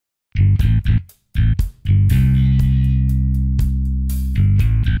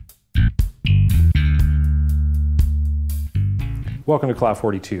Welcome to Collet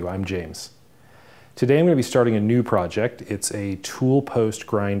 42, I'm James. Today I'm going to be starting a new project. It's a Toolpost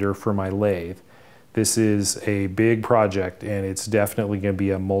grinder for my lathe. This is a big project and it's definitely going to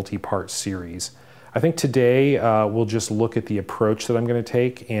be a multi-part series. I think today we'll just look at the approach that I'm going to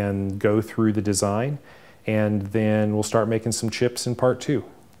take and go through the design, and then we'll start making some chips in part two.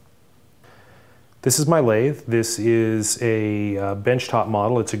 This is my lathe. This is a benchtop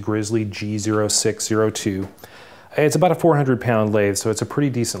model. It's a Grizzly G0602. It's about a 400-pound lathe, so it's a pretty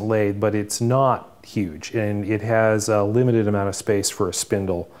decent lathe, but it's not huge, and it has a limited amount of space for a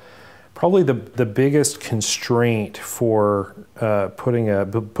spindle. Probably the biggest constraint for putting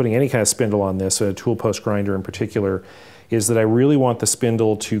any kind of spindle on this, a Toolpost grinder in particular, is that I really want the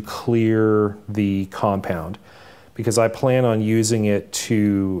spindle to clear the compound, because I plan on using it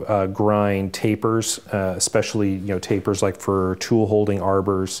to grind tapers, especially tapers like for tool holding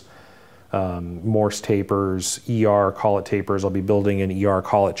arbors, Morse tapers, ER collet tapers. I'll be building an ER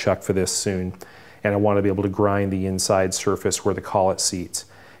collet chuck for this soon, and I want to be able to grind the inside surface where the collet seats.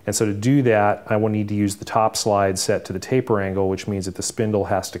 And so to do that, I will need to use the top slide set to the taper angle, which means that the spindle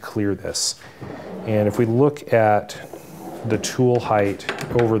has to clear this. And if we look at the tool height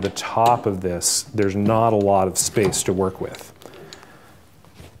over the top of this, there's not a lot of space to work with.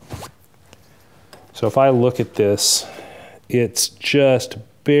 So if I look at this, it's just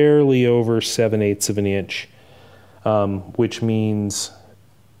barely over 7/8 of an inch, which means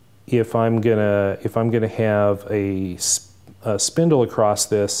if I'm gonna have a spindle across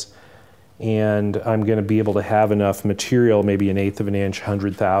this, and I'm going to be able to have enough material, maybe 1/8 of an inch,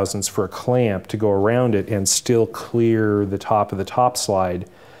 100,000ths for a clamp to go around it and still clear the top of the top slide,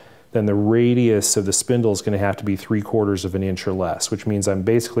 then the radius of the spindle is going to have to be 3/4 of an inch or less, which means I'm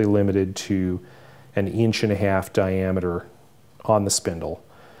basically limited to 1.5 inch diameter on the spindle.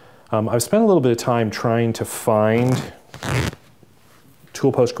 I've spent a little bit of time trying to find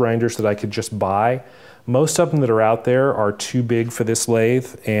Toolpost grinders that I could just buy. Most of them that are out there are too big for this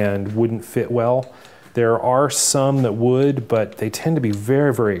lathe and wouldn't fit well. There are some that would, but they tend to be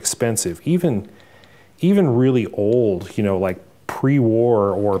very, very expensive. Even really old, like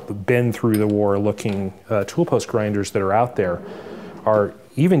pre-war or been through the war looking Toolpost grinders that are out there are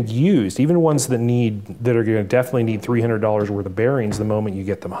even used, even ones that are going to definitely need $300 worth of bearings the moment you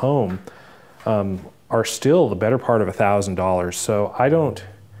get them home, are still the better part of $1,000. So I don't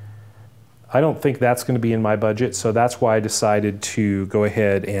think that's going to be in my budget, so that's why I decided to go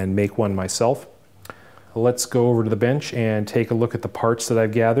ahead and make one myself. Let's go over to the bench and take a look at the parts that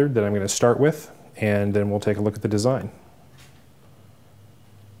I've gathered that I'm going to start with, and then we'll take a look at the design.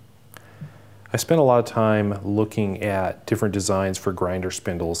 I spent a lot of time looking at different designs for grinder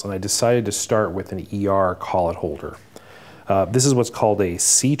spindles, and I decided to start with an ER collet holder. This is what's called a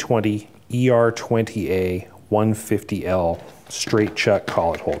C20 ER20A 150L straight chuck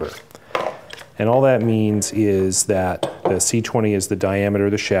collet holder. And all that means is that the C20 is the diameter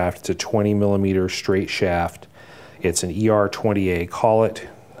of the shaft. It's a 20mm straight shaft. It's an ER20A collet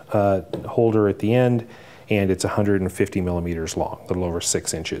holder at the end, and it's 150mm long, a little over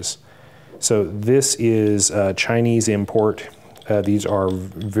 6 inches. So this is a Chinese import. These are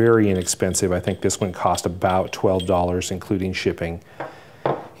very inexpensive. I think this one cost about $12, including shipping.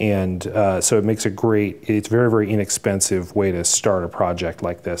 And so it makes it's very, very inexpensive way to start a project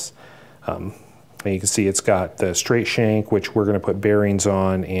like this. And you can see it's got the straight shank, which we're going to put bearings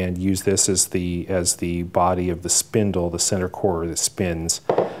on and use this as the body of the spindle, the center core that spins.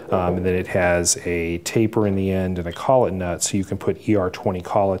 And then it has a taper in the end and a collet nut, so you can put ER20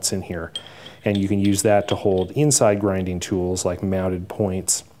 collets in here. And you can use that to hold inside grinding tools like mounted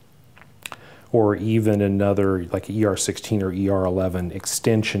points, or even another like ER16 or ER11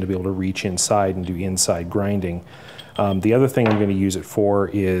 extension to be able to reach inside and do inside grinding. The other thing I'm going to use it for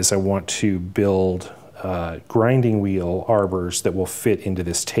is I want to build grinding wheel arbors that will fit into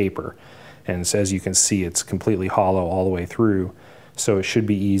this taper. And so as you can see, it's completely hollow all the way through, so it should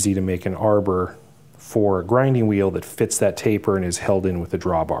be easy to make an arbor for a grinding wheel that fits that taper and is held in with a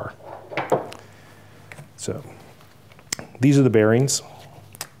drawbar. So these are the bearings.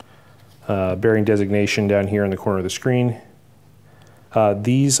 Bearing designation down here in the corner of the screen.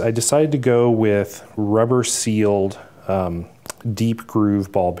 These, I decided to go with rubber sealed deep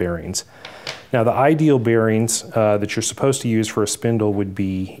groove ball bearings. Now the ideal bearings that you're supposed to use for a spindle would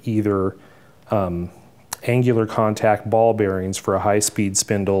be either angular contact ball bearings for a high-speed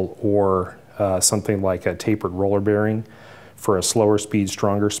spindle, or something like a tapered roller bearing for a slower speed,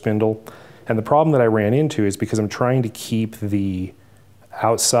 stronger spindle. And the problem that I ran into is because I'm trying to keep the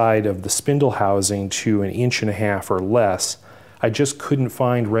outside of the spindle housing to 1.5 inches or less, I just couldn't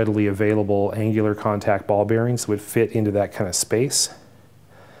find readily available angular contact ball bearings that would fit into that kind of space.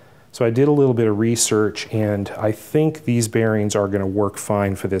 So I did a little bit of research, and I think these bearings are going to work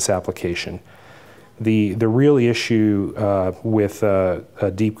fine for this application. The real issue with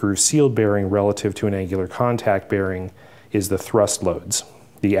a deep groove sealed bearing relative to an angular contact bearing is the thrust loads,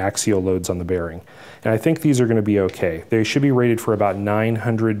 the axial loads on the bearing. And I think these are going to be okay. They should be rated for about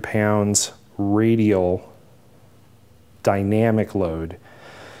 900 pounds radial dynamic load.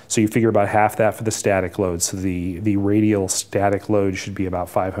 So you figure about half that for the static load. So the radial static load should be about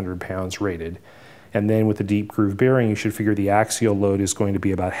 500 pounds rated. And then with the deep groove bearing, you should figure the axial load is going to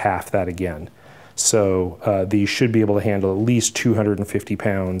be about half that again. So these should be able to handle at least 250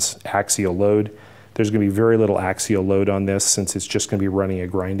 pounds axial load. There's going to be very little axial load on this since it's just going to be running a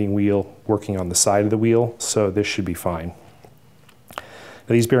grinding wheel working on the side of the wheel, so this should be fine.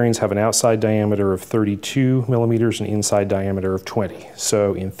 Now, these bearings have an outside diameter of 32 millimeters and inside diameter of 20.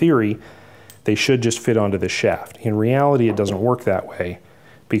 So in theory, they should just fit onto the shaft. In reality, it doesn't work that way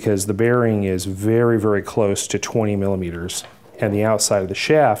because the bearing is very, very close to 20 millimeters and the outside of the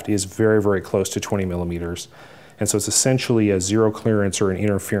shaft is very, very close to 20 millimeters. And so it's essentially a zero clearance or an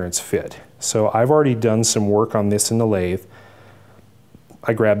interference fit. So I've already done some work on this in the lathe.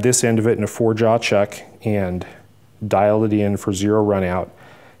 I grabbed this end of it in a 4-jaw chuck and dialed it in for zero run out.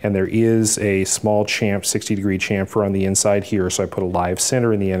 And there is a small 60-degree chamfer on the inside here, so I put a live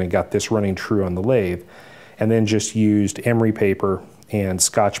center in the end and got this running true on the lathe. And then just used emery paper and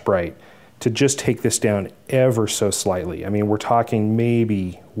Scotch-Brite to just take this down ever so slightly. I mean, we're talking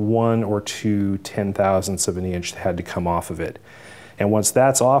maybe 1 or 2 10,000ths of an inch that had to come off of it. And once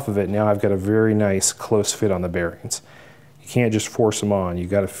that's off of it, now I've got a very nice close fit on the bearings. You can't just force them on, you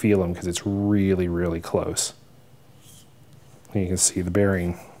got to feel them because it's really, really close. And you can see the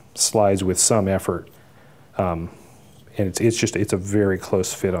bearing slides with some effort. And it's a very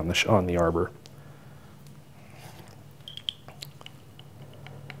close fit on the arbor.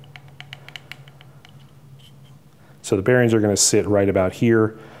 So the bearings are going to sit right about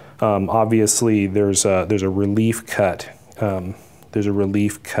here. Obviously, there's a relief cut. There's a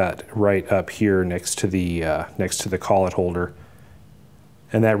relief cut right up here next to the collet holder,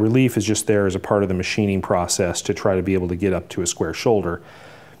 and that relief is just there as a part of the machining process to try to be able to get up to a square shoulder.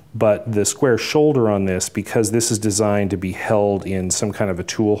 But the square shoulder on this, because this is designed to be held in some kind of a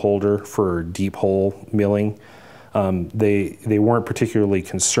tool holder for deep hole milling, they weren't particularly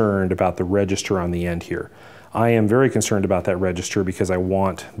concerned about the register on the end here. I am very concerned about that register because I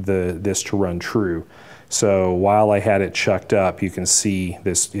want this to run true. So while I had it chucked up, you can see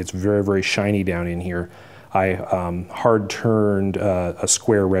this, it's very, very shiny down in here. I hard turned a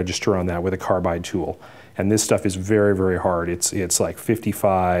square register on that with a carbide tool. And this stuff is very, very hard. It's like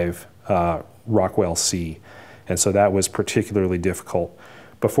 55 Rockwell C. And so that was particularly difficult.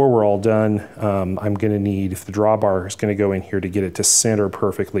 Before we're all done, I'm going to need, if the drawbar is going to go in here to get it to center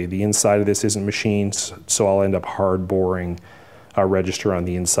perfectly, the inside of this isn't machined, so I'll end up hard boring a register on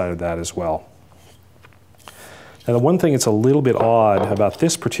the inside of that as well. Now the one thing that's a little bit odd about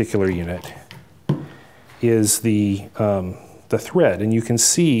this particular unit is the thread, and you can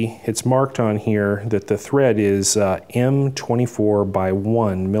see it's marked on here that the thread is M24 by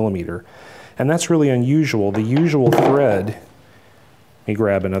 1 millimeter, and that's really unusual. The usual thread, let me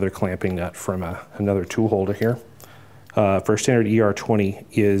grab another clamping nut from another tool holder here, for a standard ER20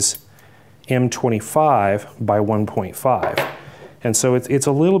 is M25 by 1.5. And so it's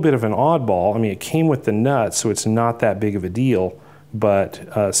a little bit of an oddball. I mean, it came with the nut, so it's not that big of a deal,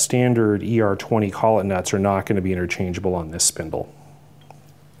 but standard ER20 collet nuts are not going to be interchangeable on this spindle.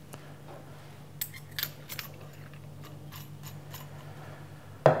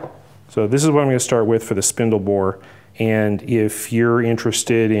 So this is what I'm going to start with for the spindle bore. And if you're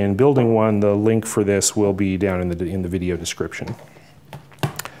interested in building one, the link for this will be down in the video description.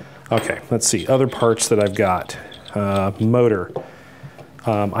 Okay, let's see, other parts that I've got. Motor.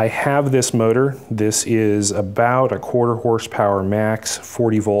 I have this motor. This is about a 1/4 horsepower max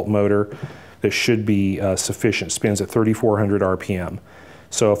 40-volt motor that should be sufficient. Spins at 3,400 RPM.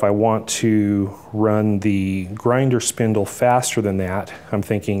 So if I want to run the grinder spindle faster than that, I'm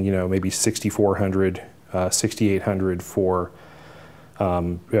thinking, you know, maybe 6,400, 6,800 for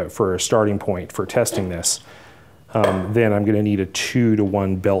a starting point for testing this. Then I'm going to need a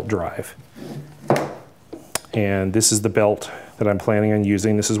 2-to-1 belt drive. And this is the belt that I'm planning on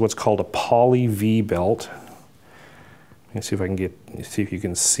using. This is what's called a Poly V belt. Let me see if I can see if you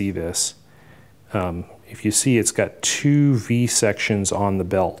can see this. If you see, it's got 2 V sections on the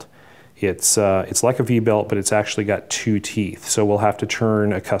belt. It's like a V belt, but it's actually got 2 teeth. So we'll have to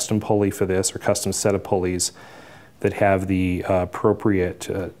turn a custom pulley for this, or custom set of pulleys that have the appropriate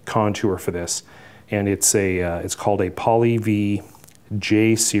contour for this. And it's called a Poly V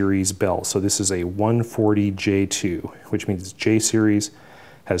J series belt. So this is a 140 J2, which means it's J series,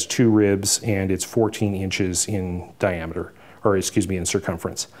 has 2 ribs, and it's 14 inches in diameter, or excuse me, in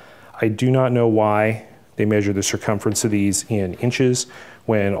circumference. I do not know why they measure the circumference of these in inches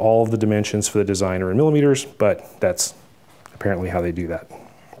when all of the dimensions for the design are in millimeters, but that's apparently how they do that.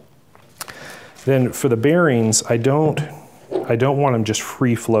 Then for the bearings, I don't want them just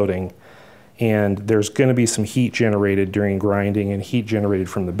free floating, and there's going to be some heat generated during grinding and heat generated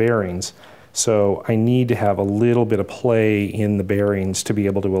from the bearings. So I need to have a little bit of play in the bearings to be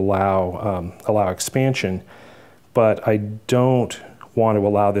able to allow expansion, but I don't want to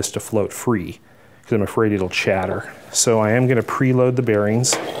allow this to float free because I'm afraid it'll chatter. So I am going to preload the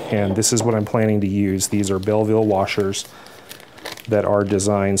bearings, and this is what I'm planning to use. These are Belleville washers that are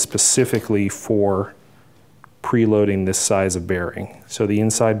designed specifically for preloading this size of bearing. So the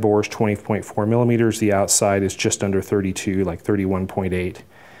inside bore is 20.4 millimeters, the outside is just under 32, like 31.8.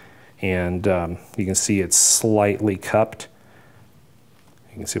 And you can see it's slightly cupped.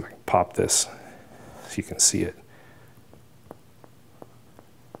 You can see if I can pop this so you can see it.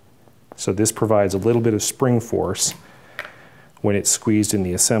 So this provides a little bit of spring force. When it's squeezed in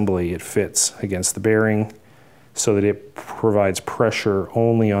the assembly, it fits against the bearing so that it provides pressure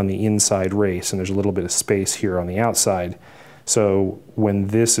only on the inside race, and there's a little bit of space here on the outside. So when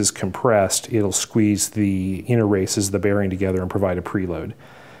this is compressed, it'll squeeze the inner races of the bearing together and provide a preload.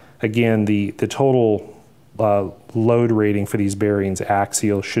 Again, the total load rating for these bearings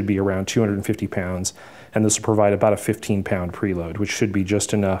axial should be around 250 pounds, and this will provide about a 15-pound preload, which should be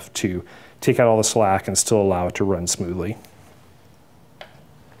just enough to take out all the slack and still allow it to run smoothly.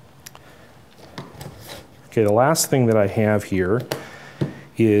 Okay, the last thing that I have here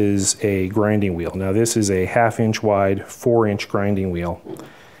is a grinding wheel. Now this is a 1/2 inch wide, 4-inch grinding wheel.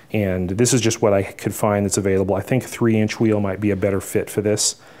 And this is just what I could find that's available. I think a 3-inch wheel might be a better fit for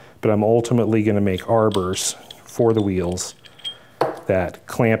this, but I'm ultimately going to make arbors for the wheels that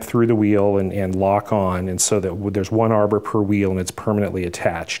clamp through the wheel and lock on, and so that there's one arbor per wheel and it's permanently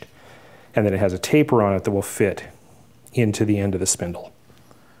attached. And then it has a taper on it that will fit into the end of the spindle.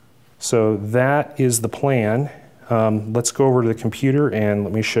 So that is the plan. Let's go over to the computer and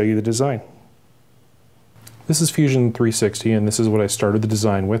let me show you the design. This is Fusion 360, and this is what I started the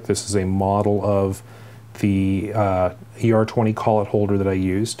design with. This is a model of the ER20 collet holder that I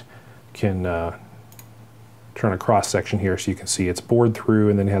used. Can turn a cross section here so you can see it's bored through,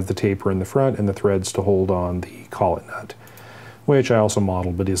 and then it has the taper in the front and the threads to hold on the collet nut, which I also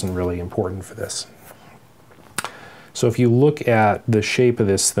modeled but isn't really important for this. So if you look at the shape of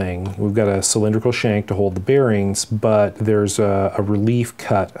this thing, we've got a cylindrical shank to hold the bearings, but there's a relief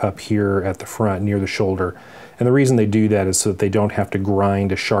cut up here at the front near the shoulder. And the reason they do that is so that they don't have to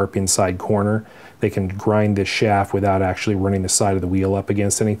grind a sharp inside corner. They can grind this shaft without actually running the side of the wheel up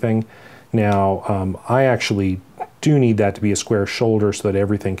against anything. Now, I actually do need that to be a square shoulder so that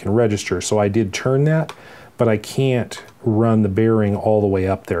everything can register. So I did turn that, but I can't run the bearing all the way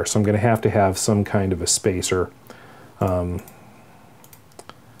up there. So I'm going to have some kind of a spacer.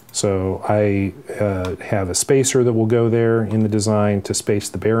 So I have a spacer that will go there in the design to space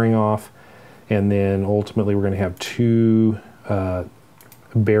the bearing off, and then ultimately we're going to have 2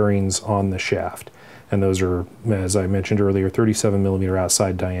 bearings on the shaft, and those are, as I mentioned earlier, 37 millimeter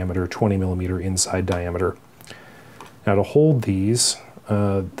outside diameter, 20 millimeter inside diameter. Now to hold these,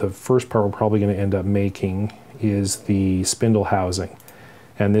 the first part we're probably going to end up making is the spindle housing.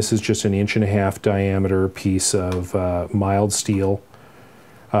 And this is just an 1.5 inch diameter piece of mild steel,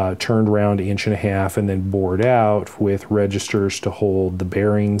 turned around 1.5 inches and then bored out with registers to hold the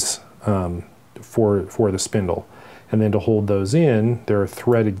bearings for the spindle. And then to hold those in, there are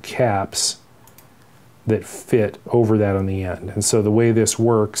threaded caps that fit over that on the end. And so the way this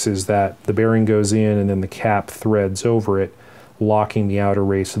works is that the bearing goes in and then the cap threads over it, locking the outer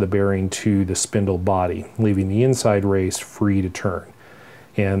race of the bearing to the spindle body, leaving the inside race free to turn.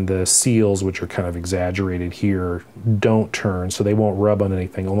 And the seals, which are kind of exaggerated here, don't turn, so they won't rub on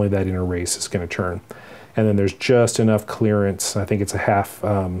anything. Only that inner race is going to turn. And then there's just enough clearance. I think it's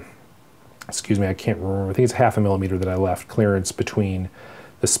excuse me, I can't remember. I think it's 0.5 millimeter that I left clearance between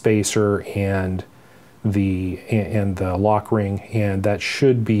the spacer and the lock ring, and that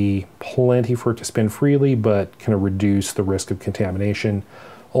should be plenty for it to spin freely, but kind of reduce the risk of contamination.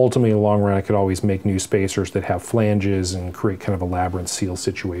 Ultimately, in the long run, I could always make new spacers that have flanges and create kind of a labyrinth seal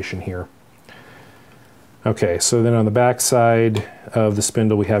situation here. Okay, so then on the back side of the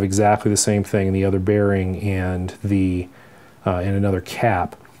spindle, we have exactly the same thing, the other bearing and another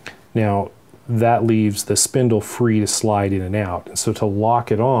cap. Now, that leaves the spindle free to slide in and out. And so to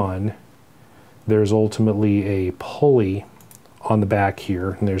lock it on, there's ultimately a pulley on the back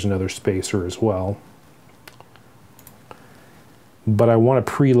here, and there's another spacer as well. But I want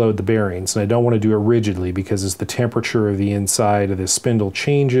to preload the bearings, and I don't want to do it rigidly, because as the temperature of the inside of the spindle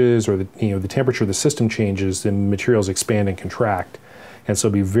changes, or the temperature of the system changes, the materials expand and contract. And so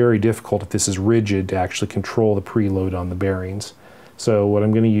it'd be very difficult if this is rigid to actually control the preload on the bearings. So what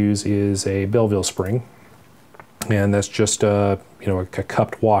I'm going to use is a Belleville spring, and that's just a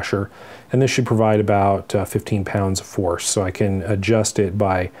cupped washer, and this should provide about 15 pounds of force. So I can adjust it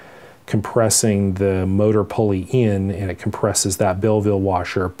by compressing the motor pulley in, and it compresses that Belleville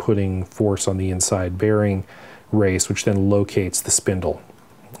washer, putting force on the inside bearing race, which then locates the spindle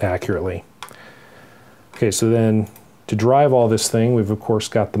accurately. Okay, so then to drive all this thing, we've of course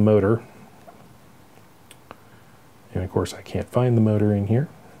got the motor. And of course I can't find the motor in here.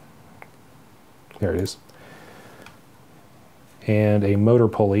 There it is. And a motor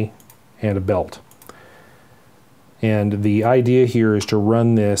pulley and a belt. And the idea here is to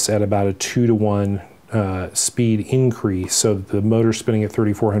run this at about a 2-to-1 speed increase, so that the motor's spinning at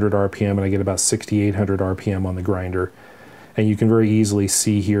 3,400 RPM and I get about 6,800 RPM on the grinder. And you can very easily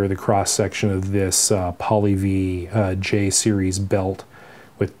see here the cross section of this Poly V J series belt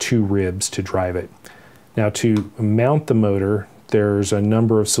with 2 ribs to drive it. Now, to mount the motor, there's a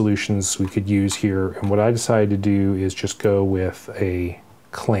number of solutions we could use here, and what I decided to do is just go with a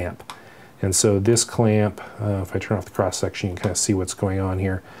clamp. And so this clamp, if I turn off the cross section, you can kind of see what's going on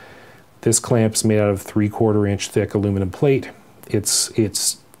here. This clamp is made out of 3/4 inch thick aluminum plate.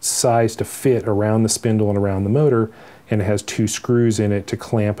 It's sized to fit around the spindle and around the motor, and it has 2 screws in it to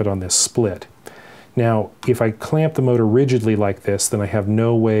clamp it on this split. Now, if I clamp the motor rigidly like this, then I have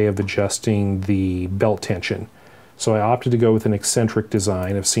no way of adjusting the belt tension. So I opted to go with an eccentric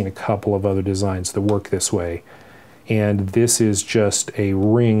design. I've seen a couple of other designs that work this way. And this is just a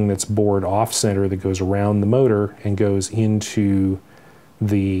ring that's bored off-center that goes around the motor and goes into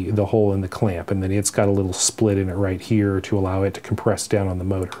the hole in the clamp. And then it's got a little split in it right here to allow it to compress down on the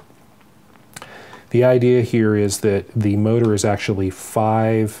motor. The idea here is that the motor is actually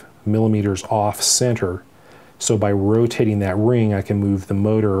 5 millimeters off center, so by rotating that ring I can move the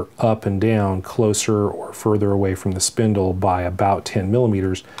motor up and down closer or further away from the spindle by about 10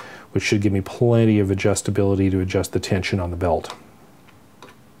 millimeters, which should give me plenty of adjustability to adjust the tension on the belt.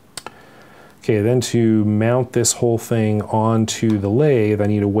 Okay, then to mount this whole thing onto the lathe, I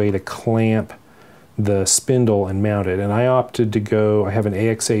need a way to clamp the spindle and mount it, and I opted to go, I have an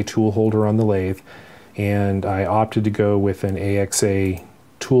AXA tool holder on the lathe, and I opted to go with an AXA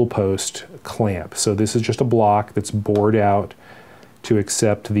Toolpost clamp. So this is just a block that's bored out to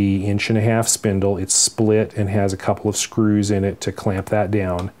accept the 1.5-inch spindle. It's split and has a couple of screws in it to clamp that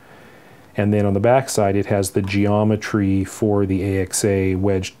down. And then on the back side it has the geometry for the AXA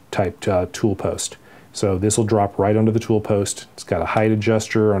wedge type tool post. So this will drop right onto the tool post. It's got a height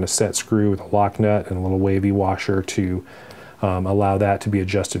adjuster on a set screw with a lock nut and a little wavy washer to allow that to be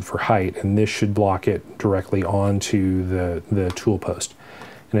adjusted for height. And this should block it directly onto the tool post.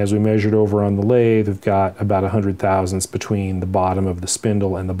 And as we measured over on the lathe, we've got about 100 thousandths between the bottom of the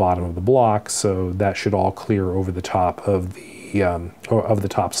spindle and the bottom of the block, so that should all clear over the top of the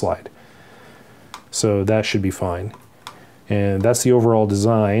top slide. So that should be fine. And that's the overall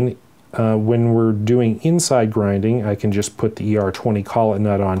design. When we're doing inside grinding, I can just put the ER20 collet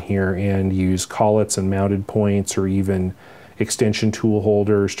nut on here and use collets and mounted points or even extension tool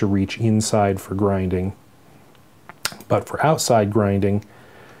holders to reach inside for grinding. But for outside grinding,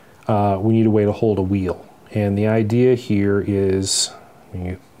 we need a way to hold a wheel. And the idea here is, let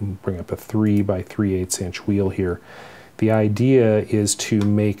me bring up a 3 by 3/8 inch wheel here. The idea is to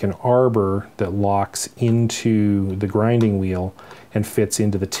make an arbor that locks into the grinding wheel and fits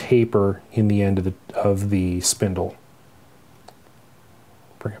into the taper in the end of the spindle.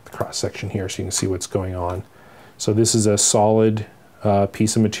 Bring up the cross section here so you can see what's going on. So this is a solid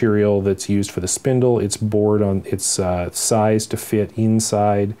piece of material that's used for the spindle. It's bored on, it's sized to fit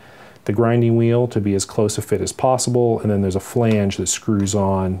inside the grinding wheel to be as close a fit as possible, and then there's a flange that screws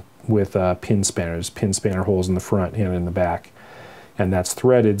on with pin spanners, pin spanner holes in the front and in the back, and that's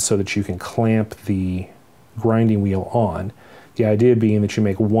threaded so that you can clamp the grinding wheel on. The idea being that you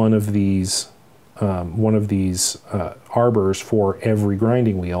make one of these arbors for every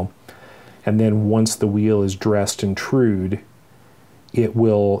grinding wheel, and then once the wheel is dressed and trued,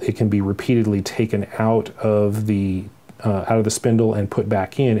 it can be repeatedly taken out of the spindle and put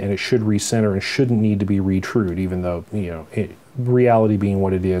back in, and it should recenter and shouldn't need to be retrued, even though, reality being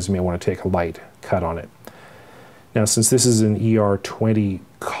what it is, you may want to take a light cut on it. Now, since this is an ER20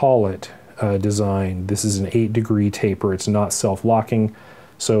 collet design. This is an 8-degree taper. It's not self-locking,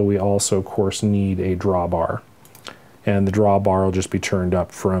 so we also, of course, need a drawbar. And the drawbar will just be turned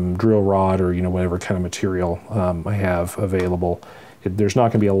up from drill rod or whatever kind of material I have available. There's not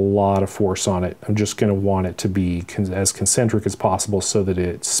going to be a lot of force on it. I'm just going to want it to be as concentric as possible so that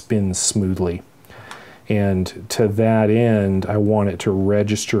it spins smoothly. And to that end, I want it to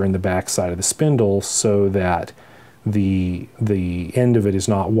register in the back side of the spindle so that the end of it is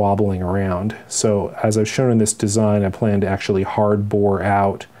not wobbling around. So as I've shown in this design, I plan to actually hard bore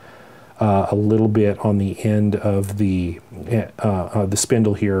out a little bit on the end of the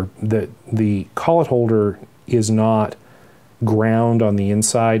spindle here. The collet holder is not ground on the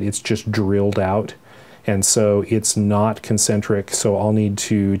inside, it's just drilled out, and so it's not concentric. So I'll need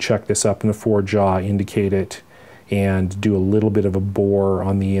to chuck this up in the forejaw, indicate it, and do a little bit of a bore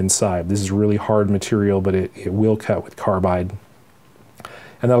on the inside. This is really hard material, but it will cut with carbide,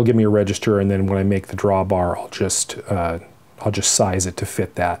 and that'll give me a register. And then when I make the drawbar, I'll just size it to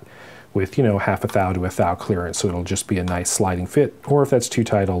fit that, with half a thou to a thou clearance, so it'll just be a nice sliding fit. Or if that's too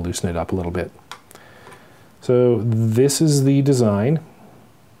tight, I'll loosen it up a little bit. So this is the design.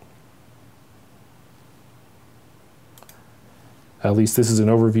 At least this is an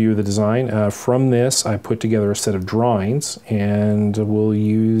overview of the design. From this, I put together a set of drawings, and we'll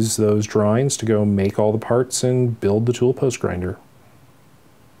use those drawings to go make all the parts and build the Toolpost Grinder.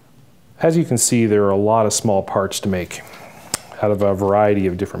 As you can see, there are a lot of small parts to make out of a variety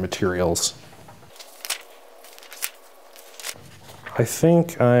of different materials. I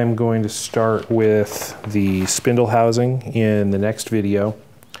think I'm going to start with the spindle housing in the next video,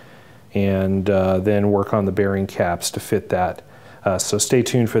 and then work on the bearing caps to fit that. So stay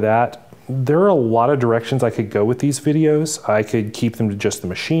tuned for that. There are a lot of directions I could go with these videos. I could keep them to just the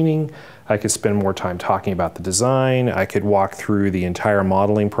machining. I could spend more time talking about the design. I could walk through the entire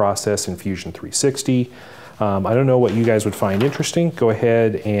modeling process in Fusion 360. I don't know what you guys would find interesting. Go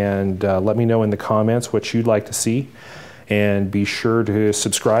ahead and let me know in the comments what you'd like to see. And be sure to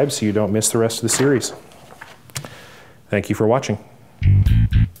subscribe so you don't miss the rest of the series. Thank you for watching.